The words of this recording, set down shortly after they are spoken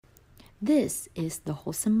This is the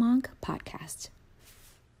Wholesome Monk Podcast.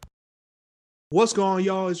 What's going on,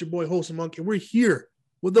 y'all? It's your boy Wholesome Monk, and we're here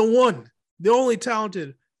with the one, the only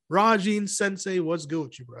talented Rajin Sensei. What's good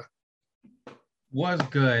with you, bro? What's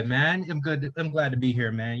good, man? I'm good. I'm glad to be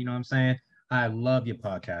here, man. You know what I'm saying? I love your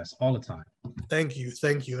podcast all the time. Thank you.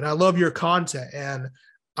 And I love your content. And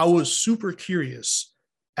I was super curious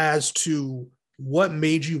as to what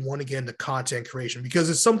made you want to get into content creation, because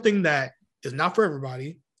it's something that is not for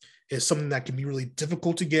everybody. It's something that can be really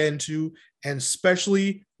difficult to get into, and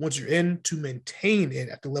especially once you're in, to maintain it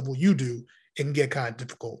at the level you do, it can get kind of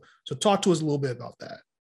difficult. So talk to us a little bit about that.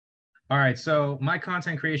 All right. So my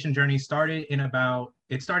content creation journey started about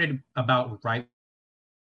right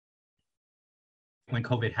when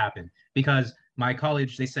COVID happened, because my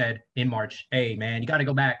college, they said in March, hey, man, you got to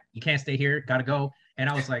go back. You can't stay here. Got to go. And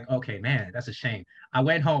I was like, okay, man, that's a shame. I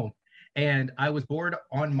went home and I was bored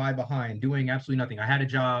on my behind doing absolutely nothing. I had a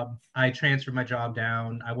job. I transferred my job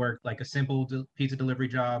down. I worked like a simple pizza delivery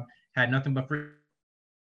job, had nothing but free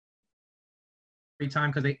time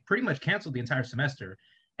because they pretty much canceled the entire semester.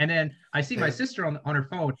 And then I see my sister on her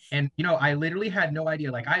phone, and I literally had no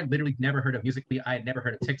idea. Like, I literally never heard of Musical.ly. I had never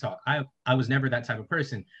heard of TikTok. I was never that type of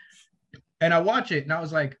person. And I watch it, and I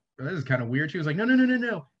was like, oh, this is kind of weird. She was like,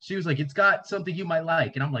 no. She was like, it's got something you might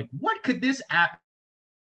like. And I'm like, what could this app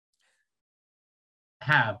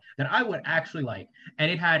have that I would actually like? And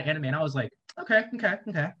it had anime, and I was like, okay.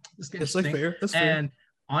 It's like fair. That's fair. And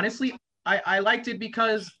honestly, I liked it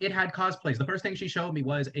because it had cosplays. The first thing she showed me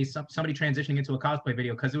was somebody transitioning into a cosplay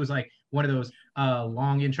video, because it was like one of those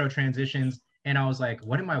long intro transitions. And I was like,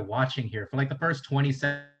 what am I watching here for like the first 20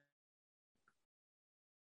 seconds?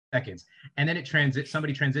 And then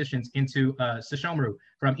somebody transitions into Sesshomaru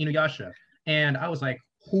from Inuyasha. And I was like,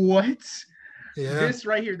 what? Yeah. This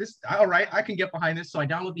right here, all right, I can get behind this. So I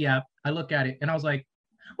download the app, I look at it, and I was like,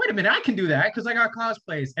 wait a minute, I can do that because I got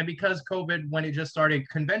cosplays. And because COVID, when it just started,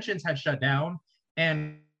 conventions had shut down.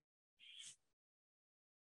 And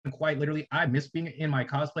quite literally, I miss being in my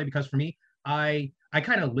cosplay, because for me, I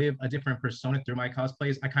kind of live a different persona through my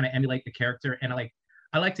cosplays. I kind of emulate the character, and I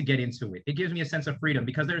like to get into it. It gives me a sense of freedom,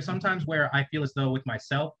 because there are some times where I feel as though with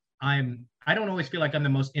myself, I don't always feel like I'm the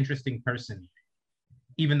most interesting person,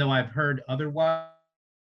 even though I've heard otherwise.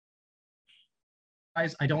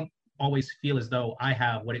 I don't always feel as though I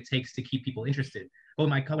have what it takes to keep people interested. But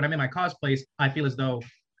when I'm in my cosplays, I feel as though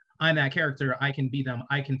I'm that character. I can be them.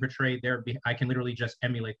 I can portray I can literally just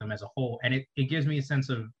emulate them as a whole. And it gives me a sense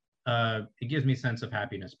of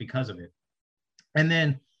happiness because of it. And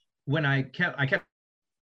then when I kept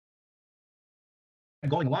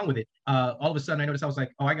going along with it, all of a sudden I noticed, I was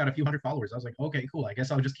like, oh, I got a few hundred followers. I was like, okay, cool. I guess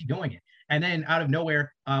I'll just keep doing it. And then out of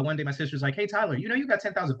nowhere, one day my sister's like, hey, Tyler, you got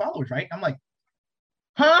 10,000 followers, right? I'm like,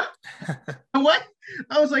 huh? What?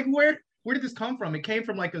 I was like, where did this come from? It came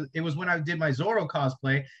from it was when I did my Zoro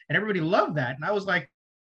cosplay, and everybody loved that. And I was like,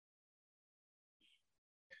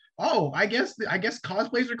 oh, I guess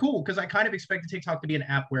cosplays are cool, because I kind of expected TikTok to be an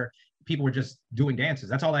app where people were just doing dances.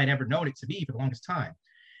 That's all I had ever known it to be for the longest time.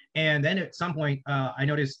 And then at some point, I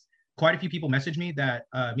noticed quite a few people messaged me that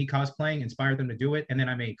me cosplaying inspired them to do it. And then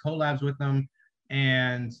I made collabs with them,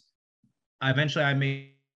 and eventually I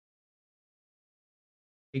made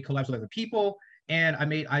collabs with other people, and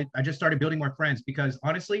I just started building more friends, because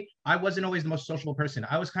honestly, I wasn't always the most sociable person.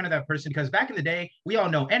 I was kind of that person, because back in the day, we all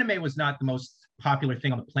know anime was not the most popular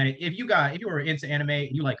thing on the planet. If you were into anime and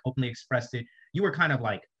you openly expressed it, you were kind of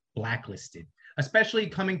blacklisted, especially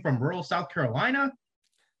coming from rural South Carolina.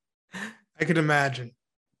 I can imagine.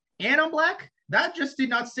 And I'm Black. That just did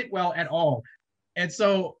not sit well at all. And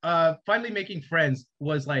so finally making friends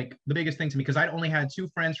was the biggest thing to me, because I only had 2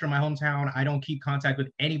 friends from my hometown. I don't keep contact with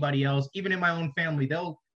anybody else. Even in my own family,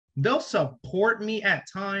 they'll support me at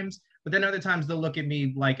times, but then other times they'll look at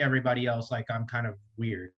me like everybody else, like I'm kind of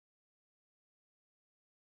weird.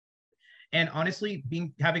 And honestly,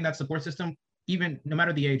 having that support system, even no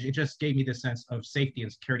matter the age, it just gave me this sense of safety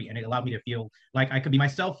and security, and it allowed me to feel like I could be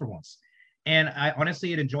myself for once. And I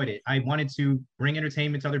honestly enjoyed it. I wanted to bring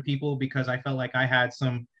entertainment to other people, because I felt like I had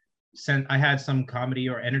some comedy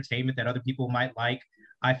or entertainment that other people might like.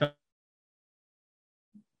 I felt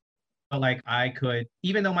like I could,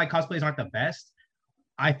 even though my cosplays aren't the best,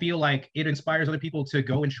 I feel like it inspires other people to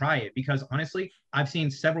go and try it, because honestly, I've seen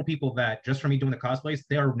several people that just from me doing the cosplays,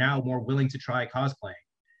 they are now more willing to try cosplaying.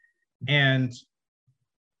 And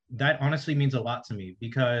that honestly means a lot to me,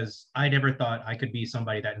 because I never thought I could be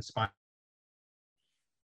somebody that inspires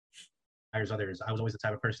others. I was always the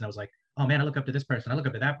type of person that was like, oh man, I look up to this person, I look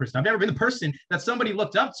up to that person. I've never been the person that somebody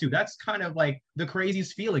looked up to. That's kind of the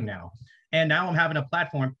craziest feeling now. And now I'm having a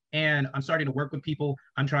platform and I'm starting to work with people.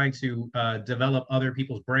 I'm trying to develop other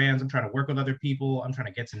people's brands. I'm trying to work with other people. I'm trying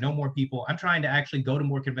to get to know more people. I'm trying to actually go to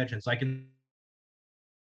more conventions. Like in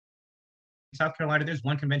South Carolina, there's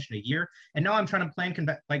one convention a year. And now I'm trying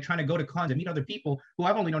to trying to go to cons and meet other people who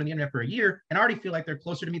I've only known on the internet for a year. And I already feel like they're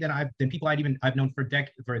closer to me than people I've known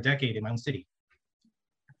for a decade in my own city.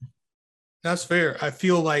 That's fair. I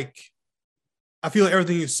feel like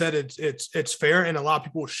everything you said, it's fair. And a lot of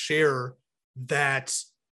people share that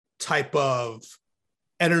type of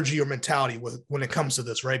energy or mentality when it comes to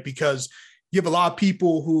this, right? Because you have a lot of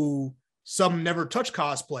people who some never touch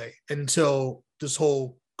cosplay until this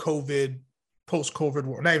whole post-COVID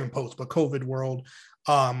world, not even post, but COVID world.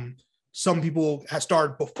 Some people have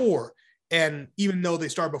started before. And even though they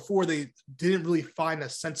started before, they didn't really find a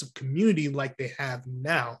sense of community like they have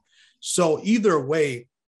now. So either way,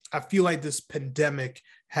 I feel like this pandemic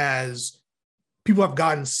people have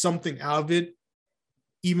gotten something out of it,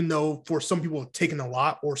 even though for some people have taken a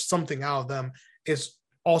lot or something out of them. It's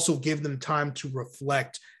also given them time to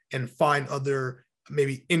reflect and find other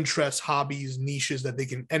maybe interests, hobbies, niches that they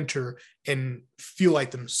can enter and feel like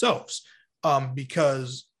themselves.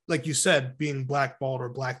 Because like you said, being blackballed or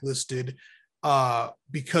blacklisted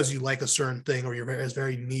because you like a certain thing or it's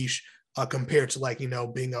very niche compared to like,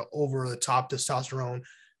 being a over the top testosterone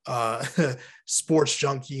sports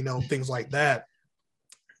junkie, things like that.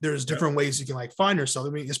 There's different ways you can like find yourself. I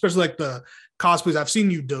mean, especially like the cosplays I've seen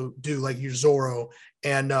you do like your Zoro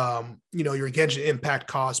and your Genshin Impact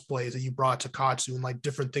cosplays that you brought to Katsu and like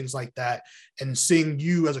different things like that. And seeing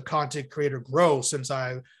you as a content creator grow since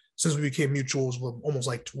we became mutuals almost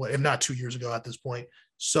like if not 2 years ago at this point.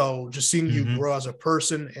 So just seeing you grow as a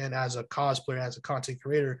person and as a cosplayer, as a content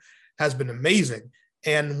creator has been amazing.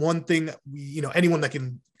 And one thing anyone that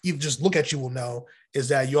can even just look at you will know is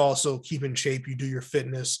that you also keep in shape, you do your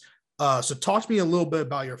fitness. So talk to me a little bit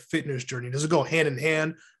about your fitness journey. Does it go hand in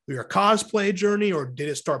hand with your cosplay journey or did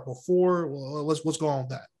it start before? Well, what's going on with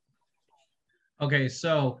that? Okay,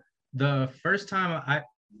 so the first time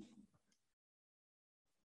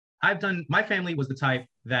my family was the type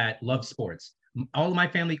that loved sports. All of my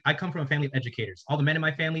family, I come from a family of educators. All the men in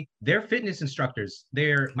my family, they're fitness instructors.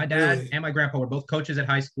 My dad and my grandpa were both coaches at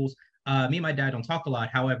high schools. Me and my dad don't talk a lot.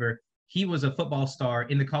 However, he was a football star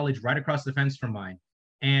in the college right across the fence from mine.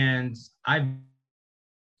 And I've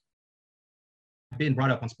been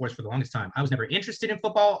brought up on sports for the longest time. I was never interested in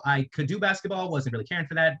football. I could do basketball, wasn't really caring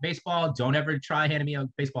for that. Baseball, don't ever try handing me a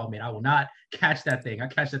baseball mitt. I will not catch that thing. I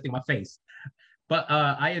catch that thing in my face. But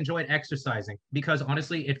I enjoyed exercising because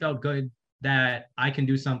honestly, it felt good that I can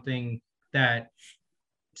do something that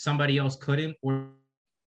somebody else couldn't or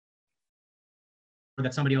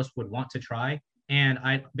that somebody else would want to try. And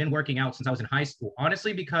I've been working out since I was in high school,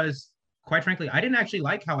 honestly, because quite frankly, I didn't actually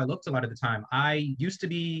like how I looked a lot of the time. I didn't used to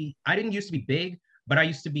be big, but I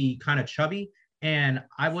used to be kind of chubby. And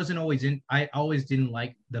I always didn't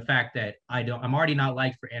like the fact that I'm already not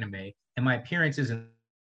liked for anime and my appearance isn't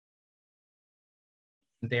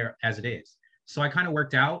there as it is. So I kind of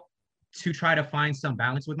worked out to try to find some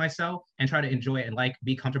balance with myself and try to enjoy it and like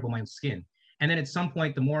be comfortable in my own skin. And then at some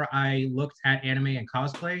point, the more I looked at anime and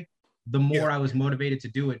cosplay, the more I was motivated to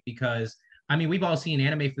do it because I mean, we've all seen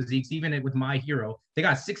anime physiques, even with My Hero. They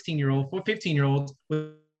got 16-year-old, 15-year-olds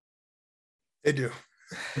with they do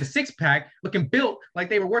a six-pack looking built like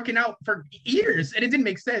they were working out for years, and it didn't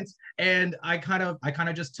make sense. And I kind of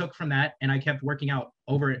just took from that, and I kept working out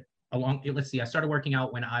I started working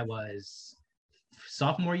out when I was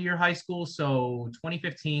sophomore year high school, so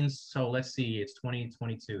 2015. So let's see, it's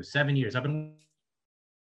 2022, 7 years. I've been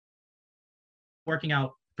working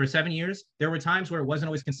out for 7 years. There were times where it wasn't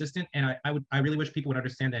always consistent, and I really wish people would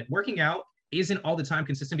understand that working out isn't all the time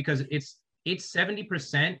consistent because it's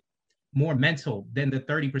 70% more mental than the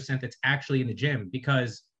 30% that's actually in the gym,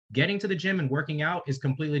 because getting to the gym and working out is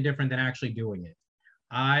completely different than actually doing it.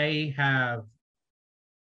 I have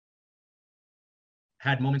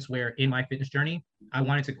had moments where in my fitness journey, I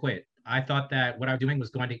wanted to quit. I thought that what I was doing was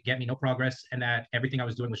going to get me no progress and that everything I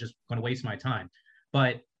was doing was just going to waste my time.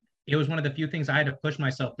 But it was one of the few things I had to push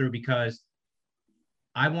myself through because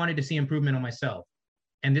I wanted to see improvement on myself.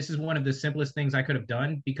 And this is one of the simplest things I could have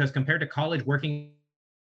done because compared to college, working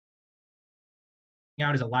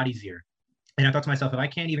out is a lot easier. And I thought to myself, if I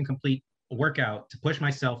can't even complete a workout to push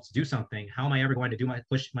myself to do something, how am I ever going to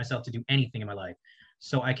push myself to do anything in my life?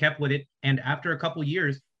 So I kept with it. And after a couple of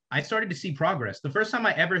years, I started to see progress. The first time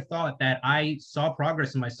I ever thought that I saw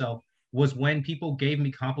progress in myself was when people gave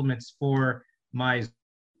me compliments for my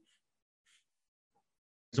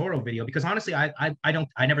Zoro video, because honestly, I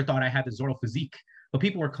never thought I had the Zoro physique. but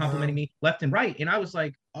people were complimenting me left and right. And I was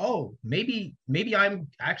like, oh, maybe I'm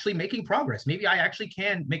actually making progress. Maybe I actually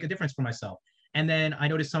can make a difference for myself. And then I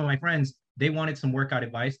noticed some of my friends, they wanted some workout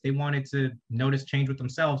advice. They wanted to notice change with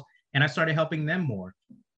themselves. And I started helping them more,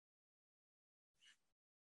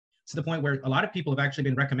 to the point where a lot of people have actually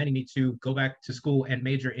been recommending me to go back to school and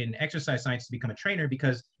major in exercise science to become a trainer,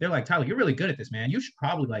 because they're like, Tyler, you're really good at this, man. You should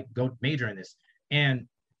probably like go major in this. And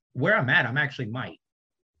where I'm at, I'm actually might,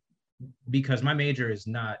 because my major is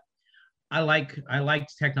not, I like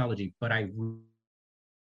technology, but I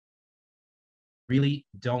really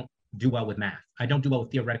don't do well with math. I don't do well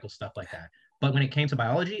with theoretical stuff like that. But when it came to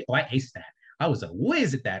biology, oh, I aced that. I was a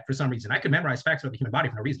whiz at that for some reason. I could memorize facts about the human body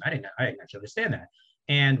for no reason. I didn't actually understand that.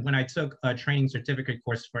 And when I took a training certificate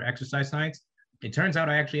course for exercise science, it turns out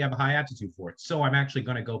I actually have a high aptitude for it. So I'm actually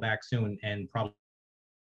going to go back soon and probably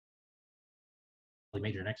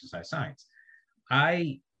major in exercise science.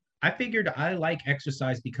 I figured I like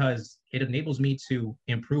exercise because it enables me to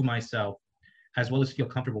improve myself as well as feel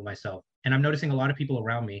comfortable with myself. And I'm noticing a lot of people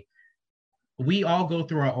around me, we all go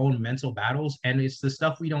through our own mental battles, and it's the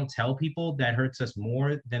stuff we don't tell people that hurts us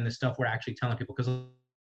more than the stuff we're actually telling people. Because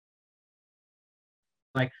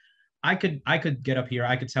like I could get up here,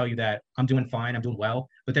 I could tell you that I'm doing fine, I'm doing well,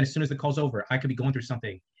 but then as soon as the call's over, I could be going through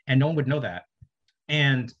something and no one would know that.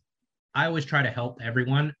 And I always try to help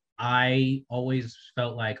everyone. I always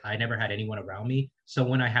felt like I never had anyone around me. So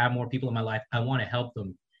when I have more people in my life, I want to help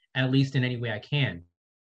them at least in any way I can.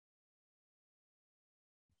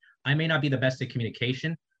 I may not be the best at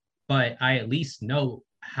communication, but I at least know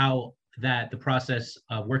how that the process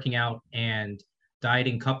of working out and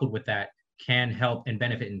dieting coupled with that can help and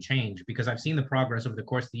benefit and change, because I've seen the progress over the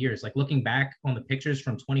course of the years. Like looking back on the pictures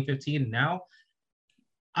from 2015 and now,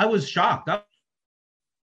 I was shocked. I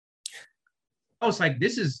was like,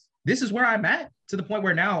 this is where I'm at, to the point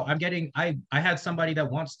where now I'm getting, I had somebody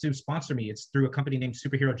that wants to sponsor me. It's through a company named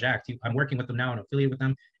Superhero Jacked. I'm working with them now and affiliated with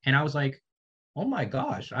them. And I was like, oh my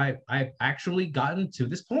gosh, I've actually gotten to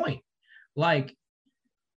this point. Like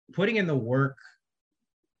putting in the work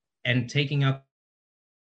and taking up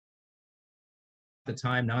the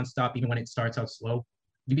time nonstop, even when it starts out slow,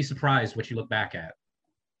 you'd be surprised what you look back at.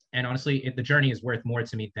 And honestly, the journey is worth more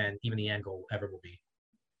to me than even the end goal ever will be.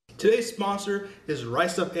 Today's sponsor is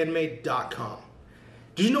RiseUpAnime.com.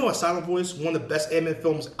 Did you know Asylum Voice, one of the best anime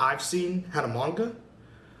films I've seen, had a manga?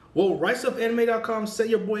 Well, RiseUpAnime.com sent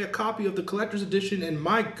your boy a copy of the collector's edition, and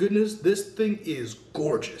my goodness, this thing is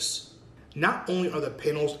gorgeous. Not only are the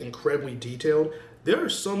panels incredibly detailed, there are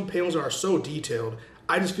some panels that are so detailed,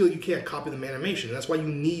 I just feel like you can't copy them animation. That's why you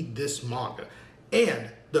need this manga.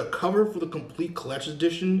 And the cover for the complete collector's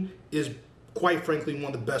edition is, quite frankly,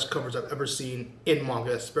 one of the best covers I've ever seen in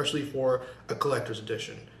manga, especially for a collector's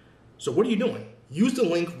edition. So what are you doing? Use the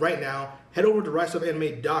link right now, head over to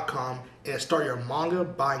RiseUpAnime.com and start your manga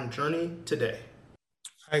buying journey today.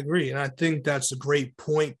 I agree. And I think that's a great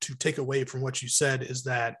point to take away from what you said, is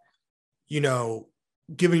that, you know,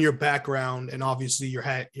 given your background and obviously your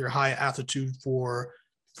high aptitude for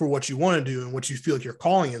what you want to do and what you feel like your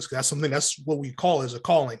calling is, that's something, that's what we call as a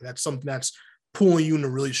calling. That's something that's pulling you in a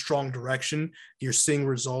really strong direction. You're seeing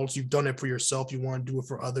results. You've done it for yourself. You want to do it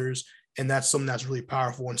for others. And that's something that's really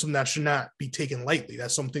powerful and something that should not be taken lightly.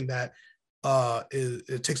 That's something that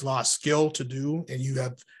it takes a lot of skill to do. And you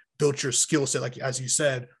have built your skill set, like, as you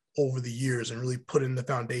said, over the years, and really put in the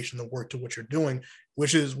foundation, the work to what you're doing,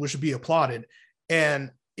 which should be applauded.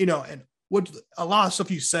 And, you know, and what a lot of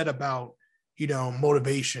stuff you said about, you know,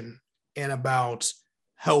 motivation and about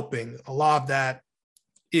helping, a lot of that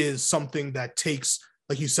is something that takes,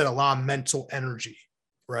 like you said, a lot of mental energy,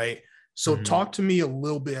 right? So talk to me a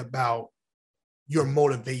little bit about your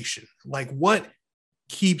motivation. Like what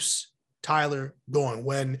keeps Tyler going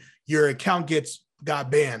when your account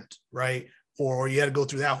got banned, right? Or you had to go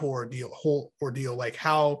through that whole ordeal. Like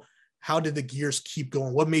how did the gears keep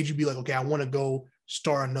going? What made you be like, okay, I want to go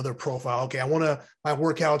start another profile. Okay, my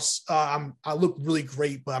workouts, I look really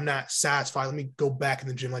great, but I'm not satisfied. Let me go back in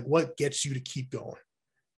the gym. Like what gets you to keep going?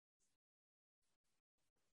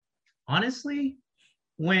 Honestly,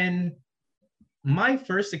 when my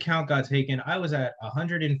first account got taken, I was at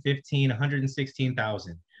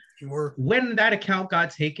 116,000. You were. When that account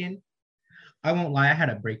got taken, I won't lie, I had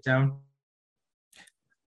a breakdown.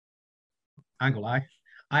 I ain't gonna lie.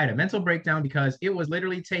 I had a mental breakdown because it was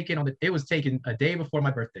literally taken a day before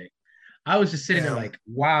my birthday. I was just sitting there like,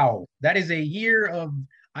 wow, that is a year of,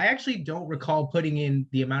 I actually don't recall putting in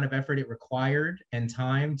the amount of effort it required and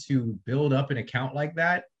time to build up an account like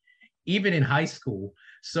that, even in high school.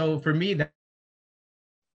 So for me,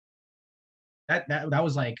 that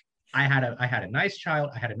was like, I had a nice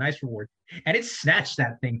child, I had a nice reward, and it snatched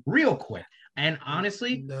that thing real quick. And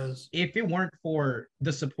honestly, if it weren't for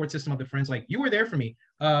the support system of the friends, like you were there for me,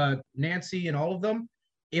 Nancy and all of them,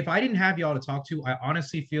 if I didn't have y'all to talk to, I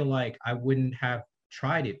honestly feel like I wouldn't have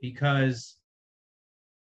tried it, because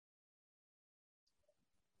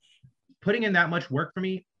putting in that much work for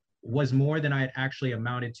me was more than I had actually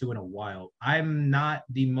amounted to in a while. I'm not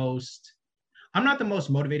the most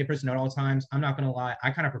motivated person at all times. I'm not gonna lie.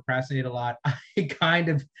 I kind of procrastinate a lot. I kind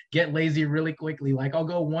of get lazy really quickly. Like I'll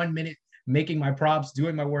go 1 minute making my props,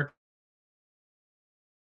 doing my work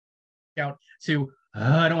out to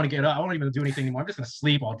I don't want to get up. I don't even do anything anymore. I'm just gonna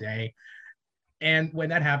sleep all day. And when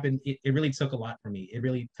that happened, it really took a lot for me. It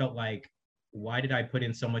really felt like, why did I put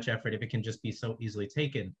in so much effort if it can just be so easily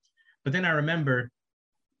taken? But then I remember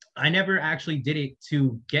I never actually did it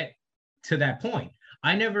to get to that point.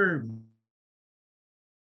 I never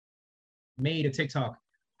made a TikTok.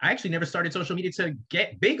 I actually never started social media to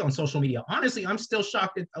get big on social media. Honestly, I'm still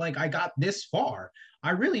shocked that like I got this far. I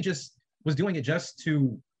really just was doing it just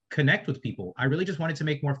to connect with people. I really just wanted to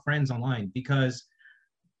make more friends online, because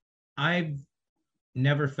I've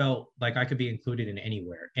never felt like I could be included in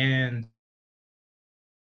anywhere. And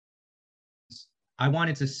I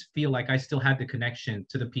wanted to feel like I still had the connection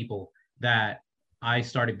to the people that I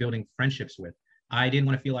started building friendships with. I didn't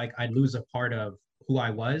want to feel like I'd lose a part of who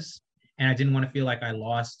I was, and I didn't want to feel like I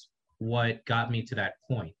lost what got me to that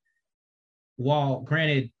point. While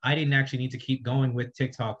granted, I didn't actually need to keep going with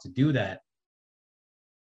TikTok to do that,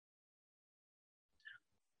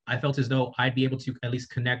 I felt as though I'd be able to at least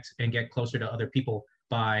connect and get closer to other people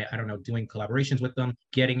by, I don't know, doing collaborations with them,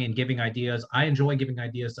 getting and giving ideas. I enjoy giving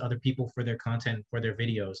ideas to other people for their content, for their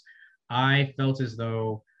videos. I felt as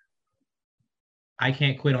though I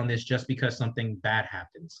can't quit on this just because something bad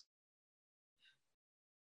happens.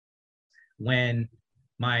 When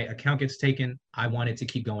my account gets taken, I wanted to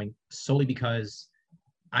keep going solely because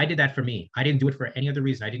I did that for me. I didn't do it for any other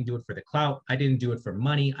reason. I didn't do it for the clout. I didn't do it for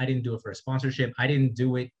money. I didn't do it for a sponsorship. I didn't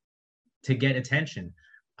do it to get attention.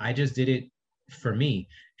 I just did it for me.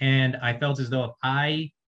 And I felt as though if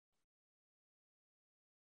I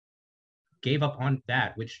gave up on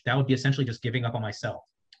that, which that would be essentially just giving up on myself.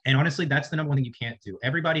 And honestly, that's the number one thing you can't do.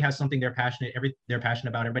 Everybody has something they're passionate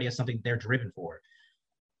about. Everybody has something they're driven for.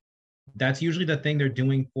 That's usually the thing they're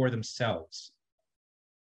doing for themselves.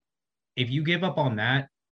 If you give up on that,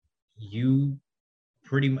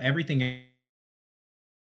 everything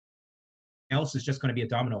else is just going to be a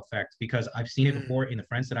domino effect, because I've seen it before in the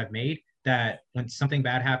friends that I've made, that when something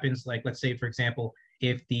bad happens, like let's say, for example,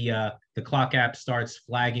 if the clock app starts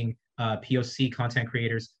flagging POC content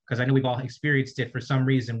creators, because I know we've all experienced it for some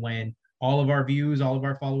reason, when all of our views, all of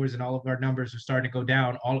our followers, and all of our numbers are starting to go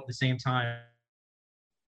down all at the same time,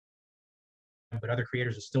 but other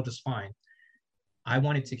creators are still just fine. I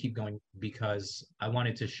wanted to keep going because I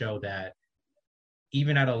wanted to show that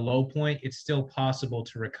even at a low point, it's still possible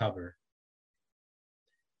to recover.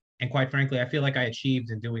 And quite frankly, I feel like I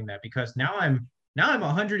achieved in doing that, because now I'm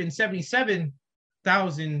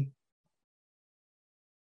 177,000,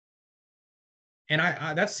 and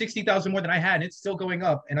I that's 60,000 more than I had, and it's still going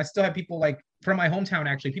up. And I still have people like from my hometown,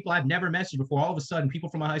 actually, people I've never messaged before. All of a sudden, people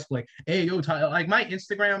from my high school like, hey, yo, Tyler, like my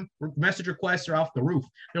Instagram message requests are off the roof.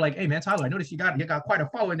 They're like, hey, man, Tyler, I noticed you got quite a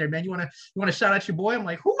following there, man. You wanna shout out your boy? I'm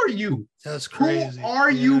like, who are you? That's crazy. Who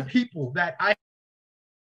are you people that I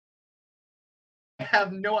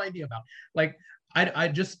have no idea about? Like,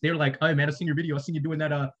 they're like, hey, man, I seen your video. I seen you doing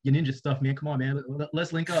that your ninja stuff, man. Come on, man.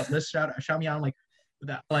 Let's link up. Let's shout me out. I'm like,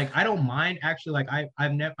 that, like, I don't mind actually. Like,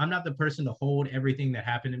 I'm not the person to hold everything that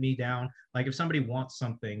happened to me down. Like, if somebody wants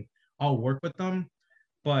something, I'll work with them.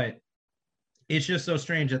 But it's just so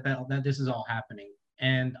strange that this is all happening.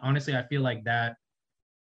 And honestly, I feel like that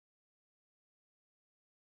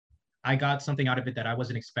I got something out of it that I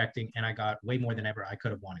wasn't expecting, and I got way more than ever I could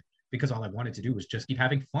have wanted, because all I wanted to do was just keep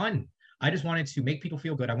having fun. I just wanted to make people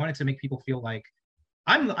feel good. I wanted to make people feel like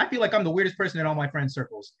I feel like I'm the weirdest person in all my friend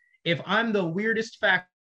circles. If I'm the weirdest factor,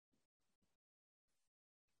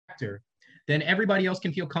 then everybody else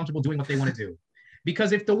can feel comfortable doing what they want to do.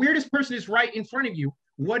 Because if the weirdest person is right in front of you,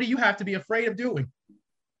 what do you have to be afraid of doing?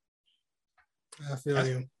 I feel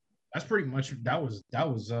you. That's pretty much that was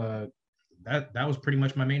pretty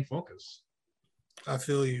much my main focus. I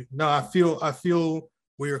feel you. No, I feel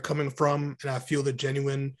where you're coming from, and I feel the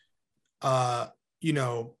genuine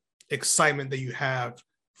excitement that you have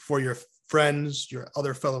for your friends, your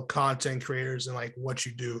other fellow content creators, and like what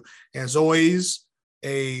you do. And it's always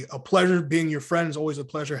a pleasure being your friend. It's always a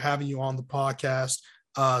pleasure having you on the podcast.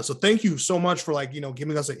 So thank you so much for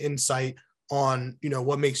giving us an insight on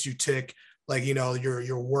what makes you tick. like, you know,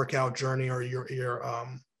 your workout journey or your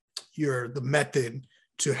the method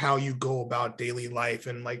to how you go about daily life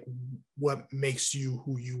and like what makes you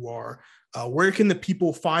who you are. Where can the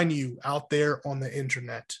people find you out there on the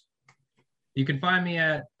internet? You can find me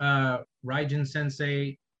at Raijin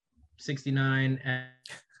Sensei 69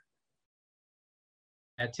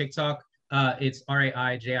 at TikTok. It's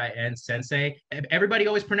Raijin Sensei. Everybody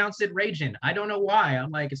always pronounces it Raijin. I don't know why.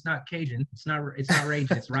 I'm like, it's not Cajun. It's not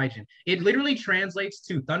Raijin. It's Raijin. It literally translates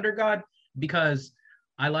to Thunder God because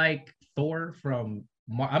I like Thor from.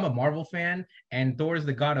 I'm a Marvel fan, and Thor is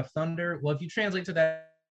the god of thunder. Well, if you translate to that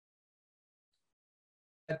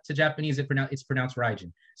to Japanese, it's pronounced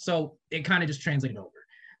Raijin. So it kind of just translated over.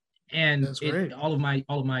 And all of my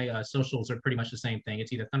socials are pretty much the same thing.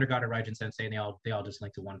 It's either Thunder God or Raijin Sensei, and they all just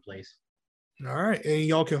link to one place. All right. And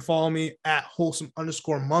y'all can follow me at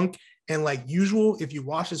wholesome_monk. And like usual, if you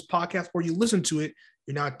watch this podcast or you listen to it,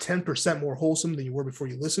 you're now 10% more wholesome than you were before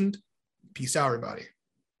you listened. Peace out, everybody.